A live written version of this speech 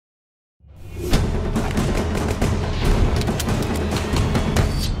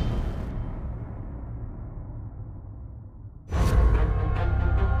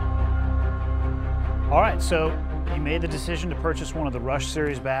So you made the decision to purchase one of the Rush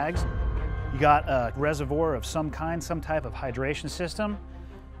Series bags. You got a reservoir of some kind, some type of hydration system,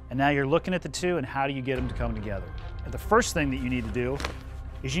 and now you're looking at the two and how do you get them to come together? And the first thing that you need to do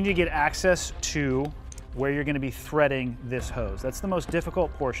is you need to get access to where you're going to be threading this hose. That's the most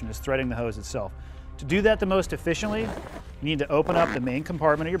difficult portion, is threading the hose itself. To do that the most efficiently, you need to open up the main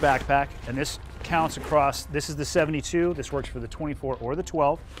compartment of your backpack, and this counts across, this is the 72, this works for the 24 or the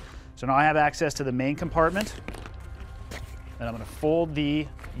 12. So now I have access to the main compartment, and I'm going to fold the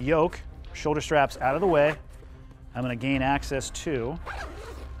yoke, shoulder straps out of the way. I'm going to gain access to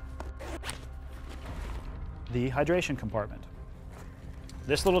the hydration compartment.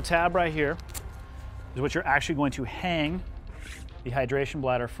 This little tab right here is what you're actually going to hang the hydration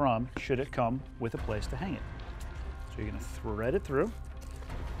bladder from, should it come with a place to hang it. So you're going to thread it through.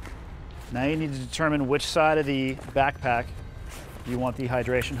 Now you need to determine which side of the backpack you want the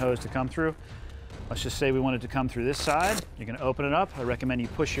hydration hose to come through. Let's just say we want it to come through this side. You're going to open it up. I recommend you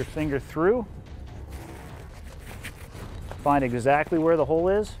push your finger through, find exactly where the hole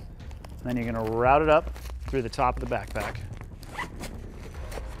is, and then you're going to route it up through the top of the backpack.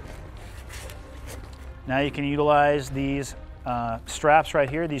 Now you can utilize these straps right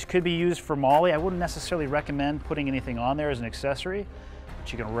here. These could be used for MOLLE. I wouldn't necessarily recommend putting anything on there as an accessory,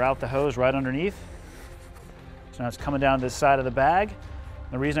 but you can route the hose right underneath. So now it's coming down to this side of the bag.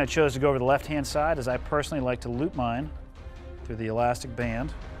 The reason I chose to go over the left-hand side is I personally like to loop mine through the elastic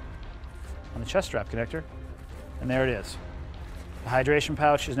band on the chest strap connector, and there it is. The hydration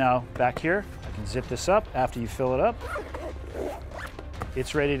pouch is now back here. I can zip this up after you fill it up.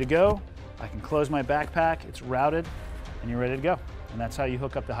 It's ready to go. I can close my backpack, it's routed, and you're ready to go. And that's how you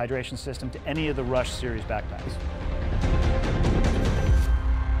hook up the hydration system to any of the Rush Series backpacks.